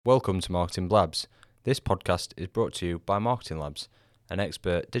Welcome to Marketing Blabs. This podcast is brought to you by Marketing Labs, an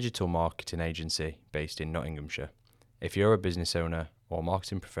expert digital marketing agency based in Nottinghamshire. If you're a business owner or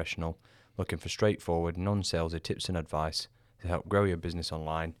marketing professional looking for straightforward, non-salesy tips and advice to help grow your business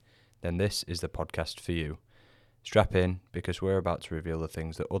online, then this is the podcast for you. Strap in, because we're about to reveal the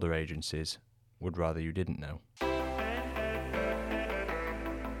things that other agencies would rather you didn't know.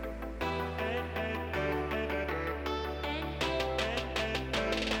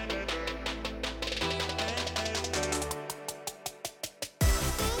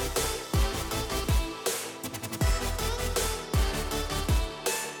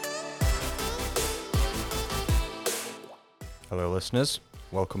 Hello listeners,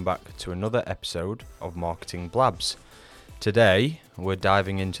 welcome back to another episode of Marketing Blabs. Today we're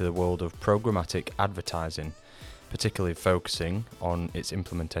diving into the world of programmatic advertising, particularly focusing on its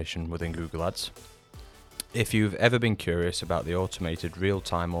implementation within Google Ads. If you've ever been curious about the automated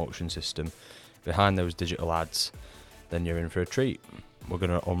real-time auction system behind those digital ads, then you're in for a treat. We're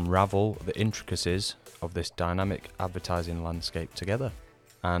going to unravel the intricacies of this dynamic advertising landscape together.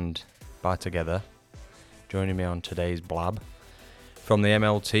 And by together, joining me on today's Blab from the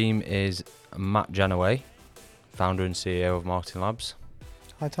ML team is Matt Janaway, founder and CEO of Marketing Labs.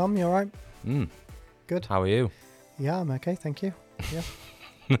 Hi Tom, you alright? Good. How are you? Yeah, I'm okay, thank you.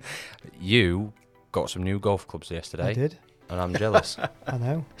 Yeah, You got some new golf clubs yesterday. I did. And I'm jealous. I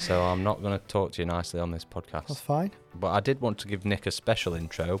know. So I'm not going to talk to you nicely on this podcast. That's fine. But I did want to give Nick a special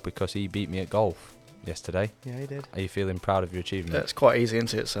intro because he beat me at golf yesterday. Yeah, he did. Are you feeling proud of your achievement? It's quite easy,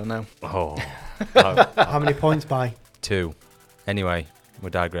 isn't it? So no. Oh. How many points by? 2. Anyway, we're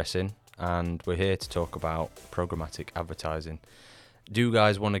digressing and we're here to talk about programmatic advertising. Do you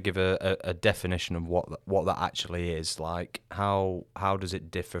guys want to give a definition of what that actually is? Like, how does it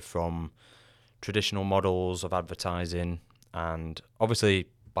differ from traditional models of advertising? And obviously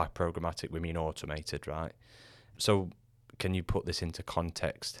by programmatic we mean automated, right? So can you put this into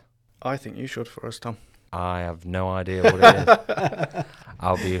context? I think you should for us, Tom. I have no idea what it is.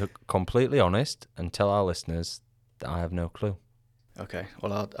 I'll be completely honest and tell our listeners that I have no clue. Okay,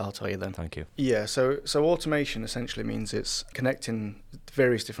 well, I'll tell you then. Thank you. Yeah, so automation essentially means it's connecting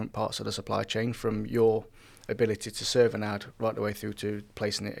various different parts of the supply chain, from your ability to serve an ad right the way through to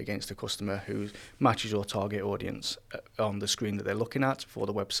placing it against a customer who matches your target audience on the screen that they're looking at for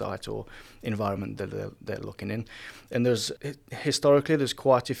the website or environment that they're looking in. And historically there's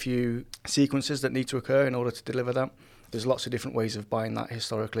quite a few sequences that need to occur in order to deliver that. There's lots of different ways of buying that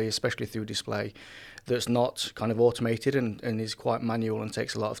historically, especially through display, that's not kind of automated and is quite manual and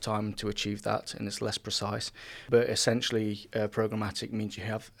takes a lot of time to achieve that, and it's less precise. But essentially, programmatic means you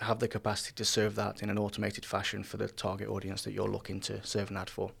have the capacity to serve that in an automated fashion for the target audience that you're looking to serve an ad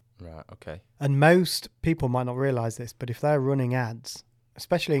for. Right, okay. And most people might not realise this, but if they're running ads,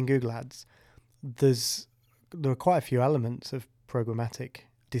 especially in Google Ads, there are quite a few elements of programmatic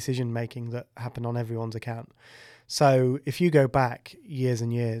decision making that happen on everyone's account. So if you go back years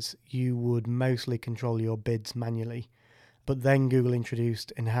and years, you would mostly control your bids manually. But then Google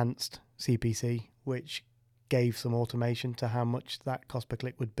introduced enhanced CPC, which gave some automation to how much that cost per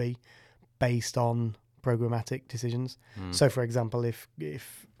click would be based on programmatic decisions. So for example, if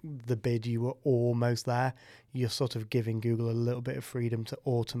the bid you were almost there, you're sort of giving Google a little bit of freedom to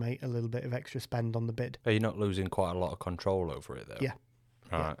automate a little bit of extra spend on the bid. Are you not losing quite a lot of control over it though? Yeah.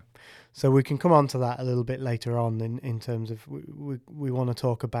 Right. Yeah. So we can come on to that a little bit later on in terms of we want to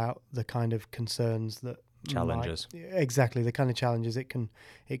talk about the kind of concerns that Challenges. Exactly, the kind of challenges it can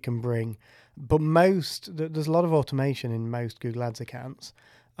bring. But there's a lot of automation in most Google Ads accounts,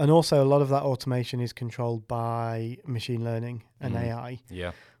 and also a lot of that automation is controlled by machine learning and AI.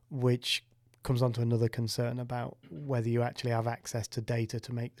 Yeah. Which comes on to another concern about whether you actually have access to data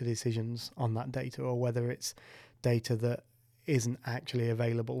to make the decisions on that data, or whether it's data that isn't actually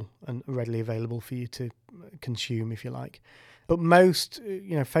available and readily available for you to consume, if you like. But most,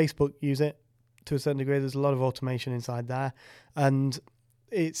 Facebook use it to a certain degree. There's a lot of automation inside there, and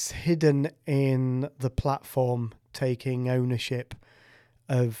it's hidden in the platform taking ownership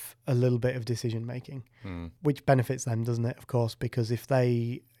of a little bit of decision making, which benefits them, doesn't it? Of course, because if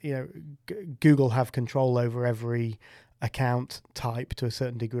they, Google have control over every account type to a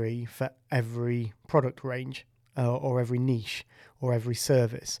certain degree for every product range. Or every niche or every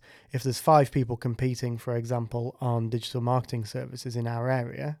service. If there's 5 people competing, for example, on digital marketing services in our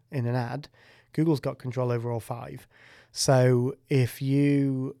area, in an ad, Google's got control over all 5. So if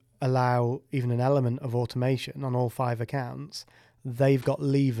you allow even an element of automation on all 5 accounts, they've got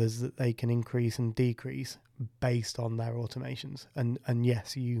levers that they can increase and decrease based on their automations. And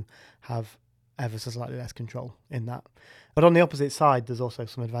yes, you have ever so slightly less control in that. But on the opposite side, there's also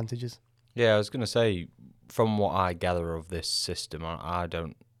some advantages. Yeah, I was going to say, from what I gather of this system, I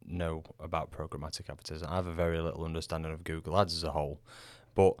don't know about programmatic advertising. I have a very little understanding of Google Ads as a whole.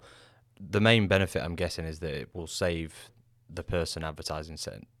 But the main benefit, I'm guessing, is that it will save the person advertising,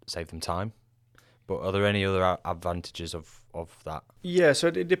 save them time. But are there any other advantages of that? Yeah, so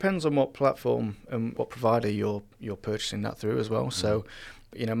it depends on what platform and what provider you're purchasing that through as well. So,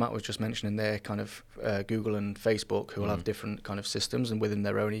 Matt was just mentioning there kind of Google and Facebook, who will have different kind of systems and within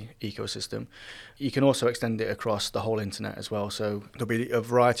their own ecosystem. You can also extend it across the whole internet as well. So there'll be a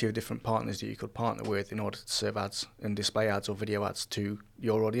variety of different partners that you could partner with in order to serve ads and display ads or video ads to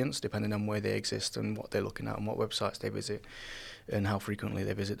your audience, depending on where they exist and what they're looking at and what websites they visit and how frequently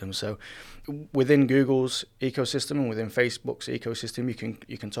they visit them. So within Google's ecosystem and within Facebook's ecosystem,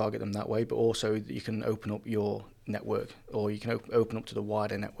 you can target them that way, but also you can open up your network, or you can open up to the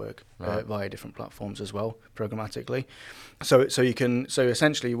wider network via different platforms as well, programmatically. So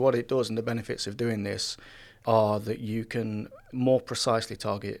essentially what it does, and the benefits of doing this, are that you can more precisely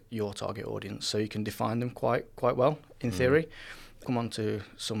target your target audience. So you can define them quite well in theory. Come on to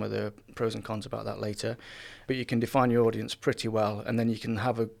some of the pros and cons about that later, but you can define your audience pretty well, and then you can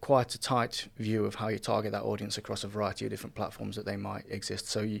have quite a tight view of how you target that audience across a variety of different platforms that they might exist.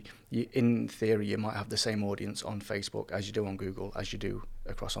 So you in theory, you might have the same audience on Facebook as you do on Google, as you do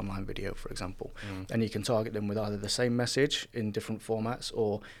across online video, for example, and you can target them with either the same message in different formats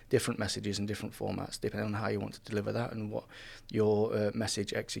or different messages in different formats, depending on how you want to deliver that and what your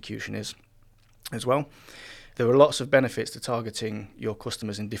message execution is as well. There are lots of benefits to targeting your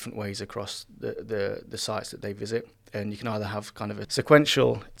customers in different ways across the sites that they visit. And you can either have kind of a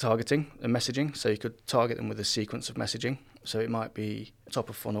sequential targeting and messaging. So you could target them with a sequence of messaging. So it might be top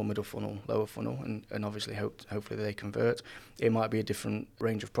of funnel, middle funnel, lower funnel, and obviously hopefully they convert. It might be a different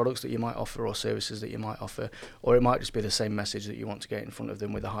range of products that you might offer or services that you might offer. Or it might just be the same message that you want to get in front of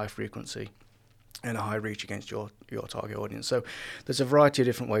them with a high frequency and a high reach against your target audience. So there's a variety of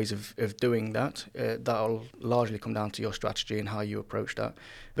different ways of doing that. That'll largely come down to your strategy and how you approach that.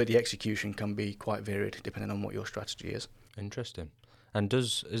 But the execution can be quite varied depending on what your strategy is. Interesting. And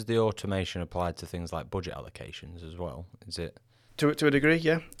is the automation applied to things like budget allocations as well? Is it? To a degree,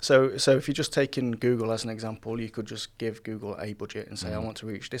 yeah. So if you're just taking Google as an example, you could just give Google a budget and say, I want to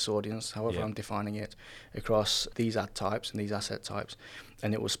reach this audience, however I'm defining it, across these ad types and these asset types,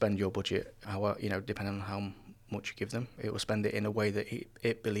 and it will spend your budget, depending on how much you give them. It will spend it in a way that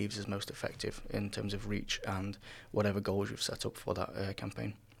it believes is most effective in terms of reach and whatever goals you've set up for that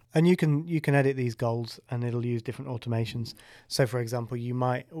campaign. And you can edit these goals, and it'll use different automations. So, for example,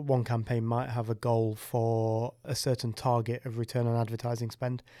 one campaign might have a goal for a certain target of return on advertising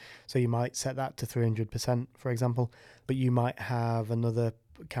spend. So you might set that to 300%, for example. But you might have another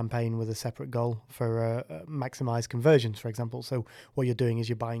campaign with a separate goal for maximise conversions, for example. So what you're doing is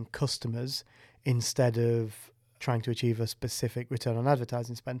you're buying customers instead of trying to achieve a specific return on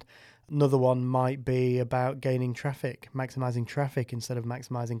advertising spend. Another one might be about gaining traffic, maximizing traffic instead of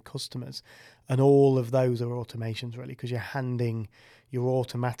maximizing customers. And all of those are automations, really, because you're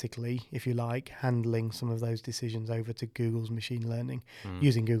automatically, if you like, handling some of those decisions over to Google's machine learning,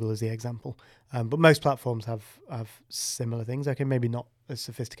 using Google as the example. But most platforms have similar things. Okay, maybe not as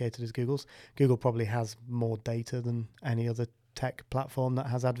sophisticated as Google's. Google probably has more data than any other tech platform that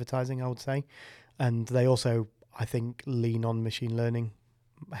has advertising, I would say. And they also, I think, lean on machine learning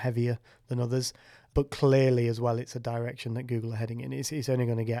heavier than others. But clearly as well, it's a direction that Google are heading in. It's only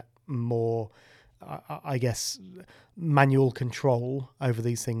going to get more, I guess, manual control over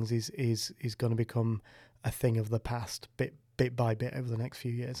these things is going to become a thing of the past bit by bit over the next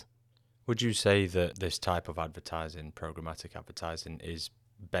few years. Would you say that this type of advertising, programmatic advertising, is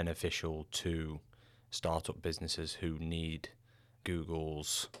beneficial to startup businesses who need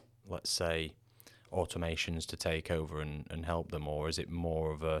Google's, let's say, automations to take over and help them, or is it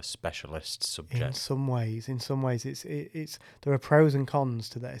more of a specialist subject? In some ways, it's there are pros and cons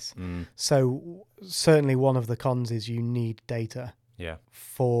to this. So certainly one of the cons is you need data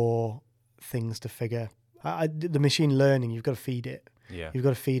for things to figure. The machine learning, you've got to feed it. You've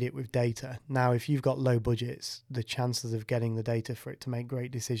got to feed it with data. Now, if you've got low budgets, the chances of getting the data for it to make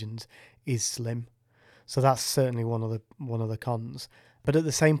great decisions is slim. So that's certainly one of the cons. But at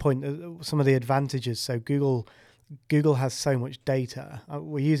the same point, some of the advantages. So Google has so much data.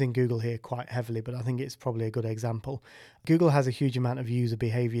 We're using Google here quite heavily, but I think it's probably a good example. Google has a huge amount of user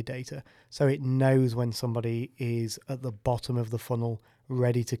behavior data. So it knows when somebody is at the bottom of the funnel,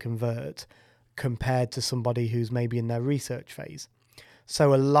 ready to convert, compared to somebody who's maybe in their research phase.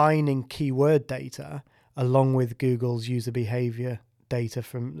 So aligning keyword data along with Google's user behavior data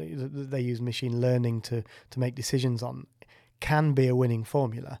that they use machine learning to make decisions on can be a winning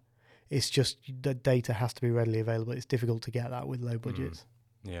formula. It's just the data has to be readily available. It's difficult to get that with low budgets.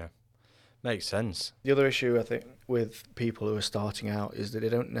 Yeah, makes sense. The other issue, I think, with people who are starting out is that they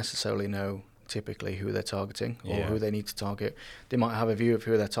don't necessarily know typically who they're targeting or who they need to target. They might have a view of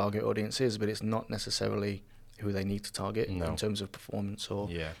who their target audience is, but it's not necessarily who they need to target in terms of performance or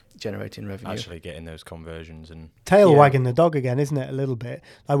generating revenue. Actually getting those conversions and tail wagging the dog again, isn't it? A little bit.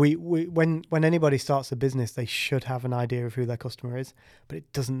 Like when anybody starts a business, they should have an idea of who their customer is, but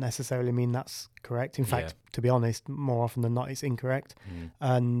it doesn't necessarily mean that's correct. In fact, to be honest, more often than not, it's incorrect.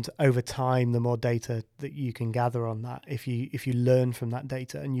 And over time, the more data that you can gather on that, if you learn from that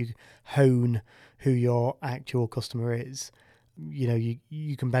data and you hone who your actual customer is,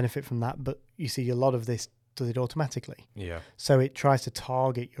 you can benefit from that. But you see a lot of this does it automatically. Yeah. So it tries to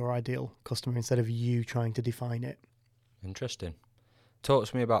target your ideal customer instead of you trying to define it. Interesting. Talk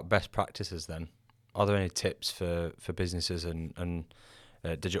to me about best practices then. Are there any tips for businesses and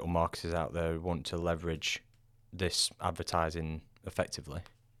digital marketers out there who want to leverage this advertising effectively?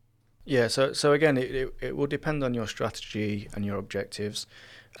 Yeah, so again, it will depend on your strategy and your objectives,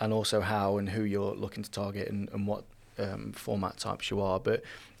 and also how and who you're looking to target and what format types you are. But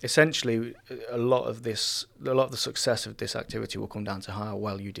essentially, a lot of the success of this activity will come down to how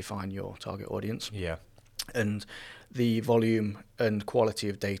well you define your target audience. Yeah. And the volume and quality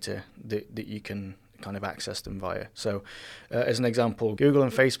of data that you can kind of access them via. So as an example, Google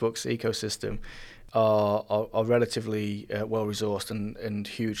and Facebook's ecosystem are relatively well resourced and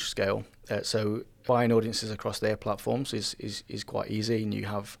huge scale. So buying audiences across their platforms is quite easy, and you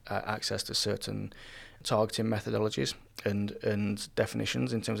have access to certain targeting methodologies and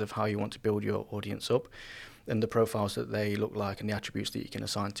definitions in terms of how you want to build your audience up and the profiles that they look like and the attributes that you can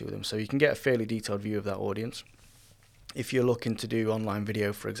assign to them. So you can get a fairly detailed view of that audience. If you're looking to do online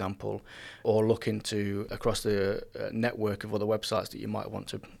video, for example, or looking to across the network of other websites that you might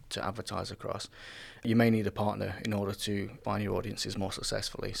want to advertise across, you may need a partner in order to find your audiences more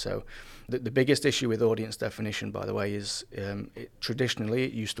successfully. So the biggest issue with audience definition, by the way, is traditionally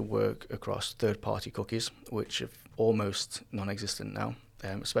it used to work across third-party cookies, which are almost non-existent now.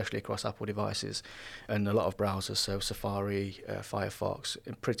 Especially across Apple devices and a lot of browsers, so Safari, Firefox,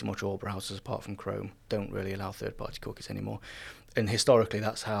 and pretty much all browsers apart from Chrome don't really allow third-party cookies anymore. And historically,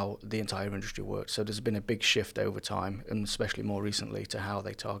 that's how the entire industry worked. So there's been a big shift over time, and especially more recently, to how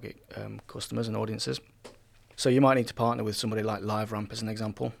they target customers and audiences. So you might need to partner with somebody like LiveRamp as an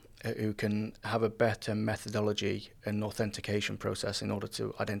example, who can have a better methodology and authentication process in order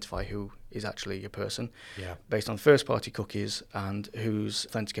to identify who is actually a person based on first-party cookies and who's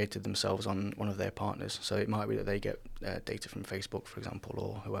authenticated themselves on one of their partners. So it might be that they get data from Facebook, for example,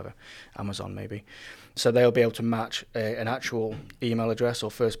 or whoever, Amazon maybe. So they'll be able to match an actual email address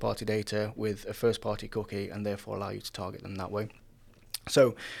or first-party data with a first-party cookie and therefore allow you to target them that way.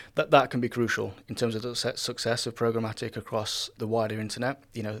 So that can be crucial in terms of the success of programmatic across the wider internet.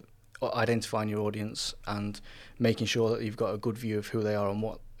 Identifying your audience and making sure that you've got a good view of who they are and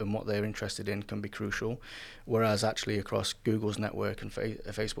what they're interested in can be crucial. Whereas actually across Google's network and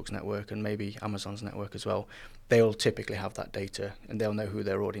Facebook's network and maybe Amazon's network as well, they'll typically have that data and they'll know who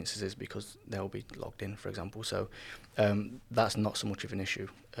their audience is because they'll be logged in, for example. So that's not so much of an issue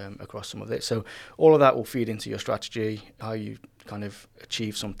across some of it. So all of that will feed into your strategy. How you kind of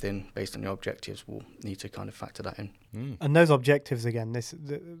achieve something based on your objectives will need to kind of factor that in. And those objectives, again,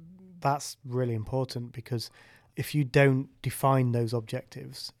 that's really important, because if you don't define those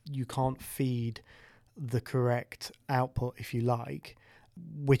objectives, you can't feed the correct output, if you like,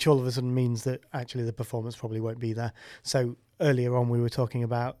 which all of a sudden means that actually the performance probably won't be there. So earlier on, we were talking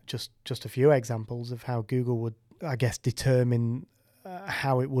about just a few examples of how Google would, I guess, determine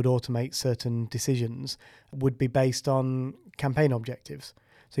how it would automate certain decisions would be based on campaign objectives.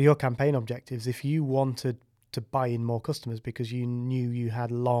 So your campaign objectives, if you wanted to buy in more customers because you knew you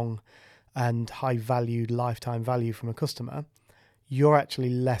had long and high valued lifetime value from a customer, you're actually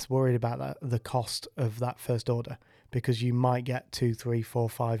less worried about the cost of that first order, because you might get 2, 3, 4,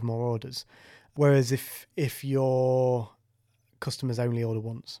 5 more orders. Whereas if your customers only order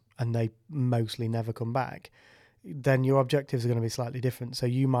once and they mostly never come back, then your objectives are going to be slightly different. So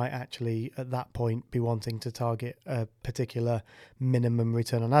you might actually at that point be wanting to target a particular minimum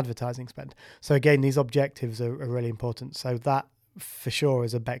return on advertising spend. So again, these objectives are really important. So that for sure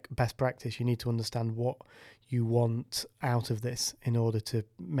is a best practice. You need to understand what you want out of this in order to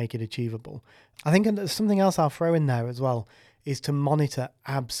make it achievable. I think something else I'll throw in there as well is to monitor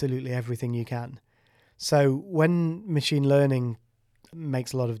absolutely everything you can. So when machine learning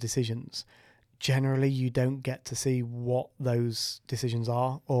makes a lot of decisions, generally you don't get to see what those decisions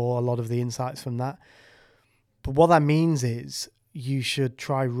are or a lot of the insights from that. But what that means is you should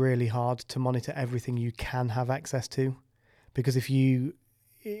try really hard to monitor everything you can have access to, because if you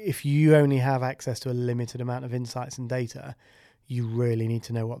only have access to a limited amount of insights and data, you really need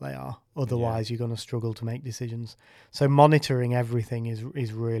to know what they are. Otherwise, you're going to struggle to make decisions. So monitoring everything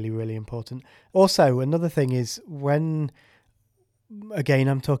is really, really important. Also, another thing is when, again,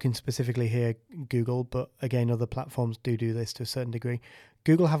 I'm talking specifically here Google, but again, other platforms do this to a certain degree.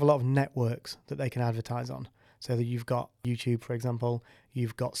 Google have a lot of networks that they can advertise on. So that you've got YouTube, for example,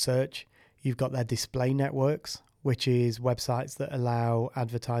 you've got search, you've got their display networks, which is websites that allow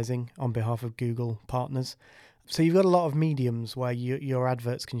advertising on behalf of Google partners. So you've got a lot of mediums where your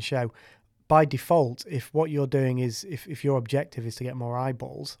adverts can show. By default, if what you're doing is, if your objective is to get more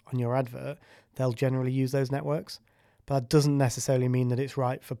eyeballs on your advert, they'll generally use those networks. But that doesn't necessarily mean that it's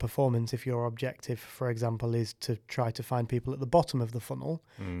right for performance if your objective, for example, is to try to find people at the bottom of the funnel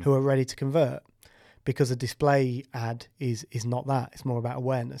who are ready to convert. Because a display ad is not that. It's more about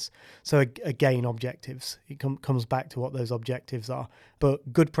awareness. So again, objectives. It comes back to what those objectives are.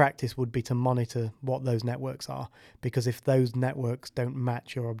 But good practice would be to monitor what those networks are. Because if those networks don't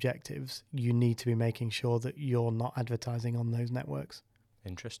match your objectives, you need to be making sure that you're not advertising on those networks.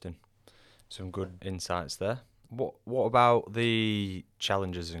 Interesting. Some good insights there. What about the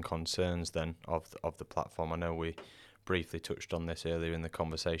challenges and concerns then of the platform? I know we briefly touched on this earlier in the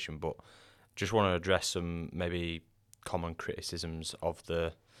conversation, but just want to address some maybe common criticisms of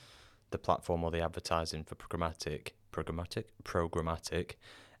the platform or the advertising for programmatic.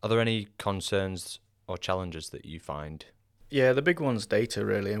 Are there any concerns or challenges that you find? Yeah, the big one's data,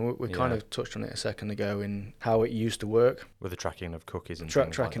 really, and we kind of touched on it a second ago in how it used to work With the tracking of cookies and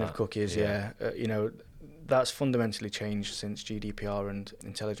tracking of cookies. That's fundamentally changed since GDPR and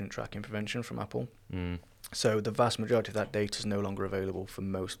intelligent tracking prevention from Apple. So the vast majority of that data is no longer available for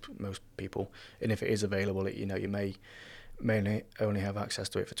most people, and if it is available, you may only have access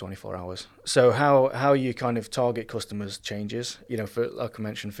to it for 24 hours. So how you kind of target customers changes. For, like I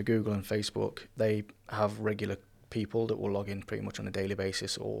mentioned, for Google and Facebook, they have regular people that will log in pretty much on a daily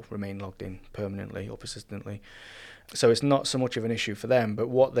basis or remain logged in permanently or persistently. So it's not so much of an issue for them, but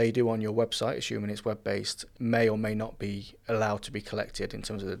what they do on your website, assuming it's web-based, may or may not be allowed to be collected in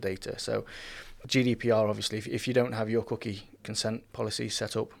terms of the data. So GDPR, obviously, if you don't have your cookie consent policy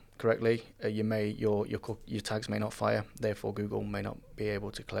set up correctly, your tags may not fire. Therefore, Google may not be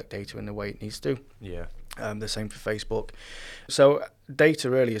able to collect data in the way it needs to. Yeah. The same for Facebook. So data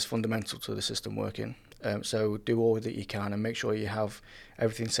really is fundamental to the system working. So do all that you can and make sure you have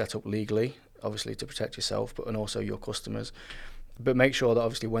everything set up legally, obviously to protect yourself, and also your customers. But make sure that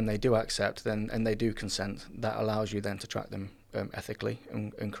obviously when they do accept and they do consent, that allows you then to track them ethically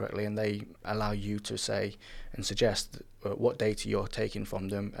and correctly, and they allow you to say and suggest what data you're taking from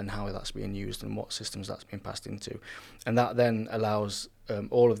them and how that's being used and what systems that's being passed into. And that then allows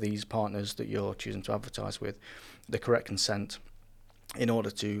all of these partners that you're choosing to advertise with the correct consent in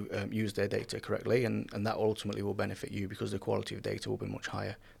order to use their data correctly, and that ultimately will benefit you because the quality of data will be much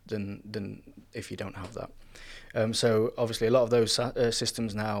higher than if you don't have that. So obviously a lot of those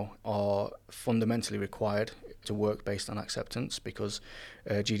systems now are fundamentally required to work based on acceptance because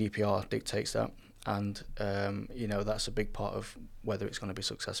GDPR dictates that, and that's a big part of whether it's going to be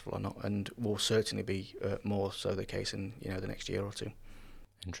successful or not, and will certainly be more so the case in the next year or two.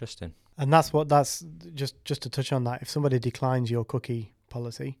 Interesting. And that's just to touch on that. If somebody declines your cookie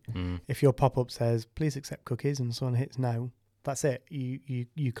policy, if your pop-up says please accept cookies and someone hits no, that's it.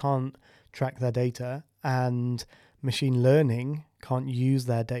 You can't track their data, and machine learning can't use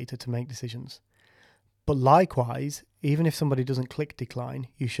their data to make decisions. But likewise, even if somebody doesn't click decline,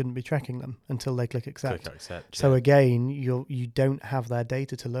 you shouldn't be tracking them until they click accept. So again, you don't have their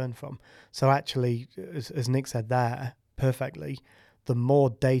data to learn from. So actually, as Nick said there perfectly, the more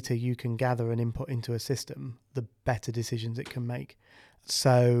data you can gather and input into a system, the better decisions it can make.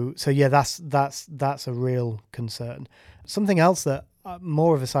 So yeah, that's a real concern. Something else that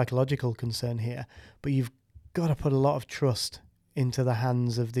more of a psychological concern here, but you've got to put a lot of trust into the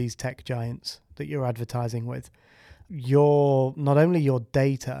hands of these tech giants that you're advertising with. Not only your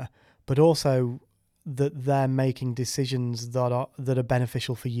data, but also that they're making decisions that are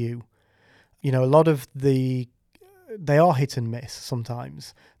beneficial for you. A lot of they are hit and miss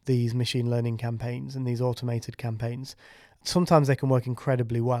sometimes, these machine learning campaigns and these automated campaigns. Sometimes they can work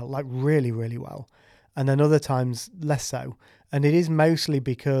incredibly well, like really, really well. And then other times less so. And it is mostly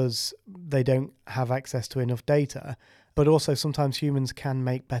because they don't have access to enough data, but also sometimes humans can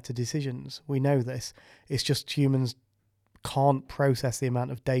make better decisions. We know this. It's just humans can't process the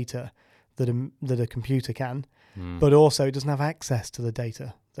amount of data that a computer can, but also it doesn't have access to the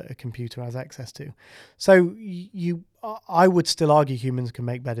data that a computer has access to. So I would still argue humans can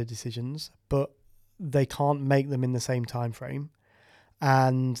make better decisions, but they can't make them in the same time frame,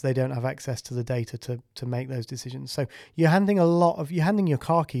 and they don't have access to the data to make those decisions. So you're handing your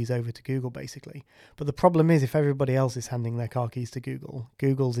car keys over to Google basically. But the problem is, if everybody else is handing their car keys to Google,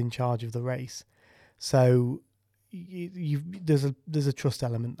 Google's in charge of the race. So there's a trust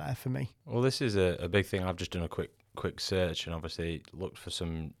element there for me. Well, this is a big thing. I've just done a quick search and obviously looked for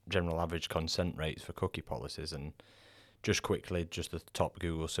some general average consent rates for cookie policies, and just the top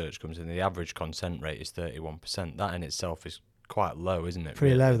Google search comes in. The average consent rate is 31%. That in itself is quite low, isn't it?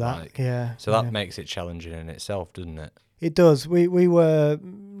 Pretty really? low, that. Yeah. So that makes it challenging in itself, doesn't it? It does.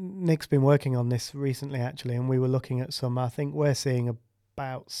 Nick's been working on this recently, actually, and we were looking at some. I think we're seeing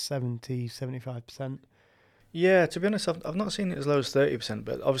about 70-75%. Yeah, to be honest, I've not seen it as low as 30%,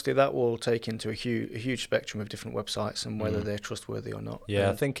 but obviously that will take into a huge spectrum of different websites and whether they're trustworthy or not. Yeah,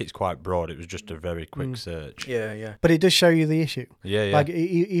 I think it's quite broad. It was just a very quick search. Yeah. But it does show you the issue. Yeah. Like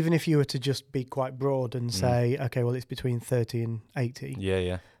even if you were to just be quite broad and say, okay, well, it's between 30 and 80.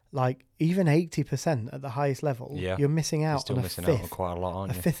 Yeah. Like even 80% at the highest level, you're missing out on out on quite a lot,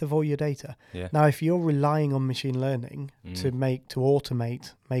 aren't you? A fifth of all your data. Yeah. Now, if you're relying on machine learning to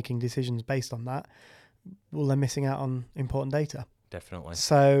automate making decisions based on that, well, they're missing out on important data. Definitely.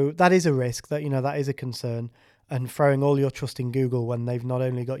 So that is a risk, that is a concern. And throwing all your trust in Google when they've not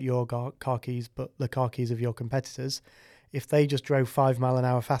only got your car keys, but the car keys of your competitors, if they just drove 5 miles an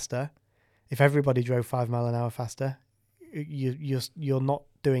hour faster, if everybody drove 5 miles an hour faster, you're not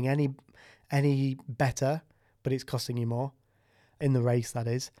doing any better, but it's costing you more in the race, that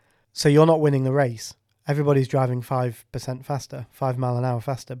is. So you're not winning the race. Everybody's driving 5% faster, 5 miles an hour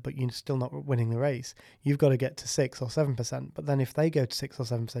faster, but you're still not winning the race. You've got to get to 6 or 7%. But then if they go to 6 or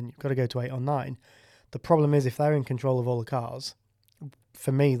 7%, you've got to go to 8 or 9. The problem is, if they're in control of all the cars,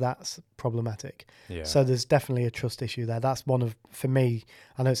 for me, that's problematic. Yeah. So there's definitely a trust issue there. That's for me,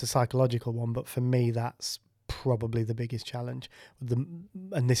 I know it's a psychological one, but for me, that's probably the biggest challenge. And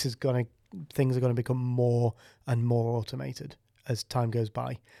things are going to become more and more automated as time goes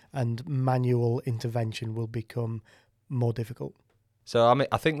by, and manual intervention will become more difficult. So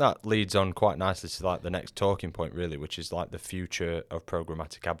I think that leads on quite nicely to like the next talking point, really, which is like the future of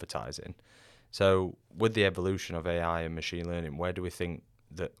programmatic advertising. So with the evolution of AI and machine learning, where do we think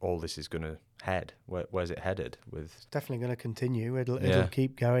that all this is going to head? Where's it headed? It's definitely going to continue. It'll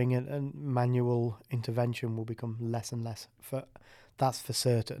keep going, and manual intervention will become less and less. That's for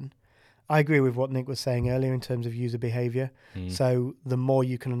certain. I agree with what Nick was saying earlier in terms of user behavior. So the more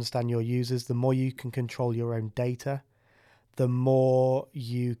you can understand your users, the more you can control your own data, the more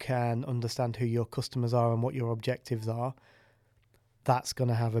you can understand who your customers are and what your objectives are. That's going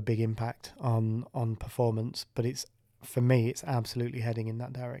to have a big impact on performance. But for me, it's absolutely heading in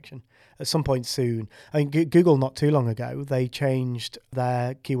that direction. At some point soon, I mean, Google not too long ago, they changed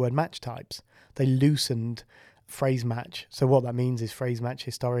their keyword match types. They loosened phrase match. So what that means is phrase match,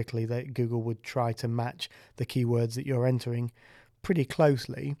 historically, that Google would try to match the keywords that you're entering pretty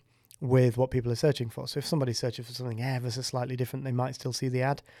closely with what people are searching for. So if somebody's searching for something ever so slightly different, they might still see the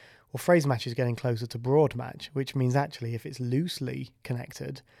ad. Well, phrase match is getting closer to broad match, which means actually if it's loosely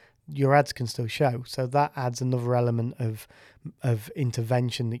connected, your ads can still show. So that adds another element of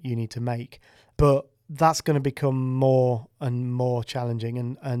intervention that you need to make. But that's going to become more and more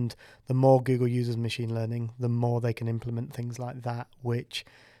challenging, and the more Google uses machine learning, the more they can implement things like that, which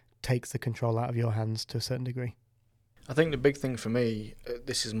takes the control out of your hands to a certain degree. I think the big thing for me,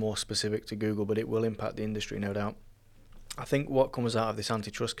 this is more specific to Google, but it will impact the industry, no doubt. I think what comes out of this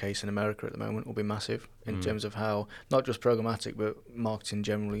antitrust case in America at the moment will be massive in terms of how not just programmatic but marketing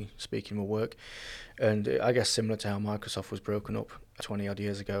generally speaking will work. And I guess similar to how Microsoft was broken up 20 odd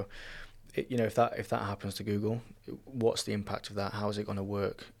years ago, if that happens to Google, what's the impact of that? How is it going to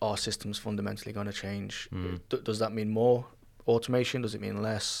work? Are systems fundamentally going to change? Does that mean more automation? Does it mean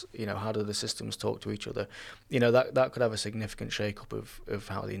less? How do the systems talk to each other? That could have a significant shake-up of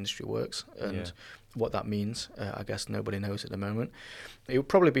how the industry works and what that means. I guess nobody knows at the moment. It would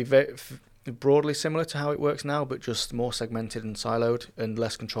probably be very broadly similar to how it works now, but just more segmented and siloed and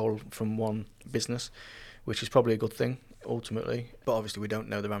less control from one business, which is probably a good thing ultimately. But obviously we don't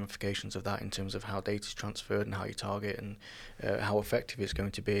know the ramifications of that in terms of how data is transferred and how you target and how effective it's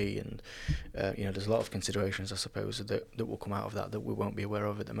going to be. And there's a lot of considerations, I suppose, that will come out of that we won't be aware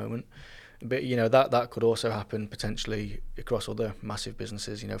of at the moment. But that could also happen potentially across other massive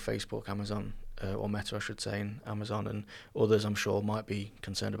businesses, Facebook, Amazon, or Meta, I should say, and Amazon and others, I'm sure, might be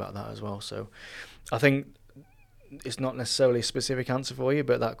concerned about that as well. So I think it's not necessarily a specific answer for you,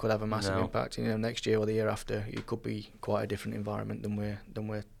 but that could have a massive No. impact. Next year or the year after, it could be quite a different environment than we're.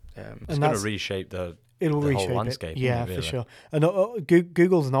 It's going to reshape the whole landscape. Yeah, really? for sure. And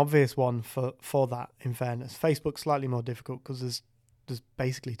Google's an obvious one for that. In fairness, Facebook's slightly more difficult because there's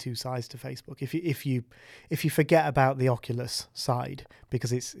basically two sides to Facebook. If you forget about the Oculus side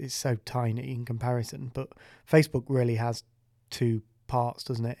because it's so tiny in comparison, but Facebook really has two parts,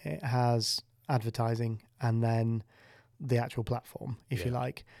 doesn't it? It has advertising and then the actual platform, if you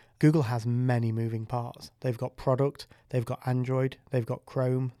like. Google has many moving parts. They've got product, they've got Android, they've got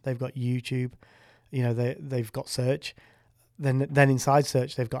Chrome, they've got YouTube, they've got search. Then inside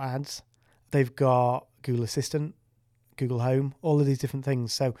search they've got ads, they've got Google Assistant, Google Home, all of these different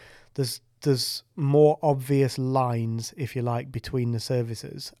things. So there's more obvious lines, if you like, between the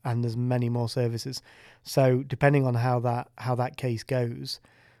services, and there's many more services. So depending on how that case goes,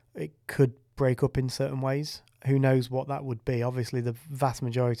 it could break up in certain ways. Who knows what that would be? Obviously, the vast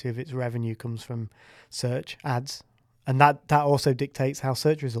majority of its revenue comes from search ads, and that also dictates how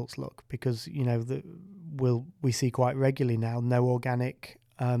search results look, because we see quite regularly now no organic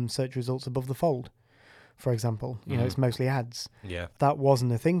search results above the fold. For example, it's mostly ads. Yeah, that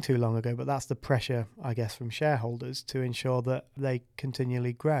wasn't a thing too long ago, but that's the pressure, I guess, from shareholders to ensure that they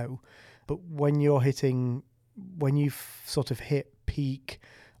continually grow. But when you've sort of hit peak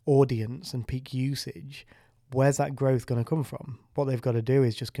audience and peak usage, where's that growth going to come from? What they've got to do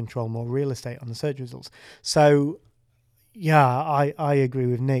is just control more real estate on the search results. So, yeah, I agree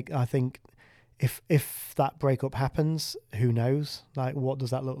with Nick. I think if that breakup happens, who knows? Like, what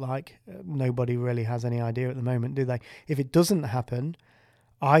does that look like? Nobody really has any idea at the moment, do they? If it doesn't happen,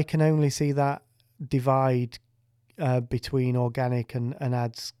 I can only see that divide between organic and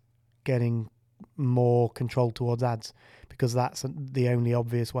ads getting more control towards ads, because that's the only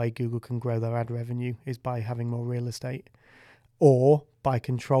obvious way Google can grow their ad revenue, is by having more real estate or by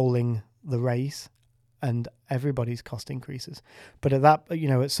controlling the race and everybody's cost increases. But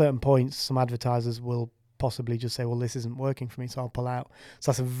at certain points, some advertisers will possibly just say, well, this isn't working for me, so I'll pull out.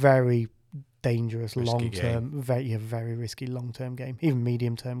 So that's a very dangerous long-term, very risky long-term game, even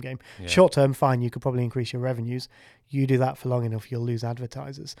medium-term game. Yeah. Short-term, fine, you could probably increase your revenues. You do that for long enough, you'll lose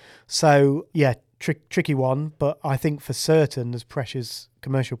advertisers. So, yeah, tricky one, but I think for certain there's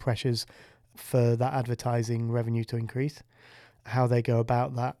commercial pressures for that advertising revenue to increase. How they go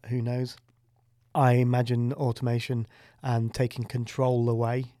about that, who knows? I imagine automation and taking control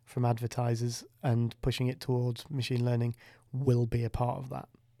away from advertisers and pushing it towards machine learning will be a part of that.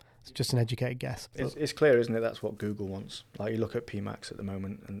 It's just an educated guess. It's clear, isn't it? That's what Google wants. Like, you look at PMax at the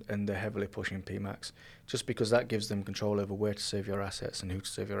moment, and they're heavily pushing PMax, just because that gives them control over where to save your assets and who to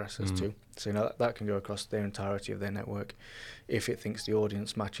save your assets to. So that can go across their entirety of their network if it thinks the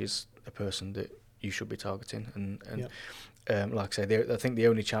audience matches a person that you should be targeting. And like I say, I think the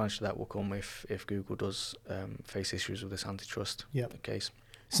only challenge to that will come if Google does face issues with this antitrust case.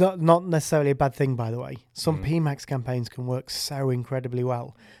 It's not necessarily a bad thing, by the way. Some PMax campaigns can work so incredibly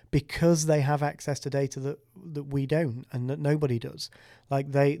well because they have access to data that we don't and that nobody does.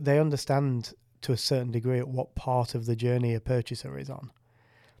 Like, they understand to a certain degree at what part of the journey a purchaser is on.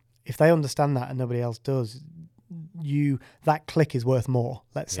 If they understand that and nobody else does, that click is worth more,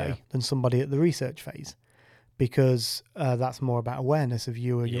 let's say, than somebody at the research phase, because that's more about awareness of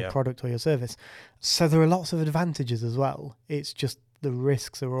you or your product or your service. So there are lots of advantages as well. It's just the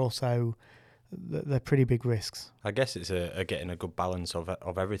risks are also, they're pretty big risks. I guess it's getting a good balance of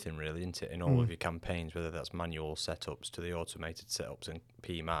everything, really, isn't it, in all of your campaigns, whether that's manual setups to the automated setups and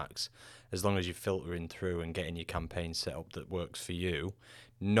PMax. As long as you're filtering through and getting your campaign set up that works for you,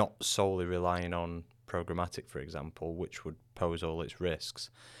 not solely relying on programmatic, for example, which would pose all its risks,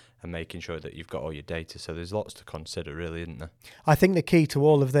 and making sure that you've got all your data. So there's lots to consider, really, isn't there? I think the key to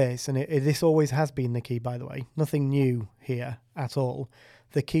all of this, and this always has been the key, by the way, nothing new here at all.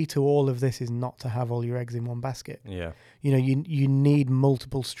 The key to all of this is not to have all your eggs in one basket. Yeah. You need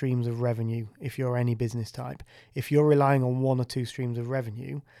multiple streams of revenue if you're any business type. If you're relying on one or two streams of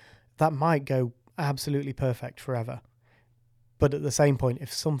revenue, that might go absolutely perfect forever. But at the same point,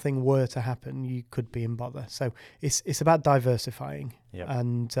 if something were to happen, you could be in bother. So it's about diversifying. Yep.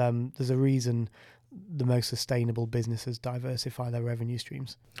 And there's a reason the most sustainable businesses diversify their revenue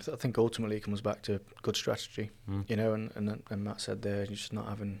streams. So I think ultimately it comes back to good strategy, and Matt said there, you're just not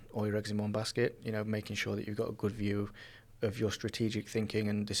having all your eggs in one basket, making sure that you've got a good view of your strategic thinking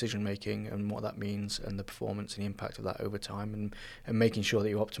and decision making and what that means and the performance and the impact of that over time, and making sure that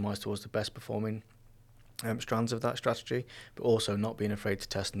you optimize towards the best performing strands of that strategy, but also not being afraid to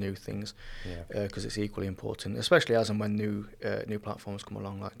test new things, because it's equally important, especially as and when new platforms come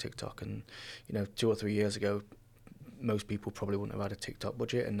along like TikTok. And 2 or 3 years ago, most people probably wouldn't have had a TikTok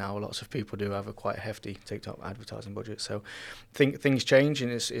budget, and now lots of people do have a quite hefty TikTok advertising budget. So things change,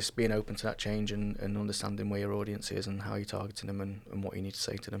 and it's being open to that change and understanding where your audience is and how you're targeting them and what you need to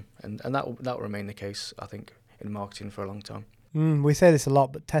say to them. And that will remain the case, I think, in marketing for a long time. We say this a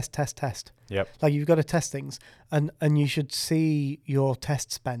lot, but test. Yep. Like, you've got to test things, and you should see your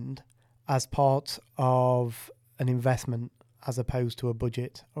test spend as part of an investment as opposed to a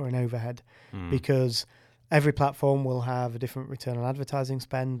budget or an overhead, because every platform will have a different return on advertising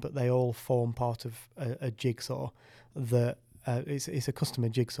spend, but they all form part of a jigsaw that it's a customer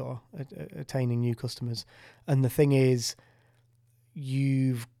jigsaw, attaining new customers. And the thing is,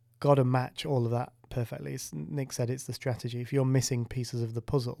 you've got to match all of that perfectly. As Nick said, it's the strategy. If you're missing pieces of the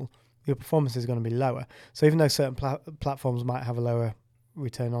puzzle, your performance is going to be lower. So even though certain platforms might have a lower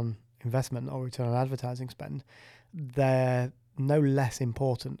return on investment or return on advertising spend, they're no less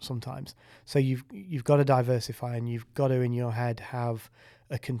important sometimes. So you've got to diversify, and you've got to, in your head, have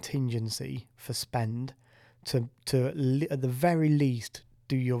a contingency for spend to at the very least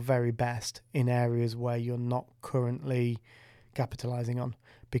do your very best in areas where you're not currently capitalizing on,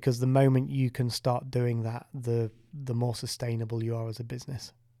 because the moment you can start doing that, the more sustainable you are as a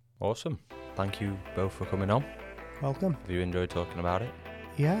business. Awesome. Thank you both for coming on. Welcome. Have you enjoyed talking about it?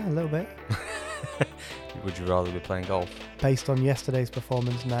 Yeah, a little bit. Would you rather be playing golf? Based on yesterday's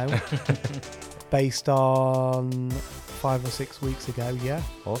performance, no. Based on 5 or 6 weeks ago, yeah.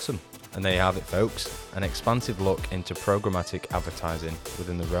 Awesome. And there you have it, folks. An expansive look into programmatic advertising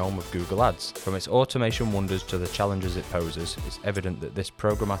within the realm of Google Ads. From its automation wonders to the challenges it poses, it's evident that this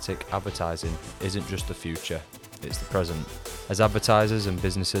programmatic advertising isn't just the future, it's the present. As advertisers and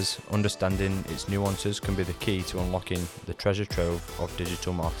businesses, understanding its nuances can be the key to unlocking the treasure trove of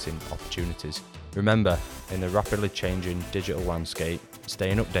digital marketing opportunities. Remember, in the rapidly changing digital landscape,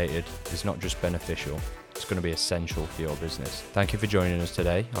 staying updated is not just beneficial, it's going to be essential for your business. Thank you for joining us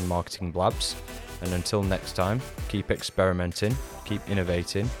today on Marketing Blabs, and until next time, keep experimenting, keep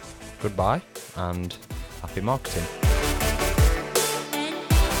innovating, goodbye, and happy marketing.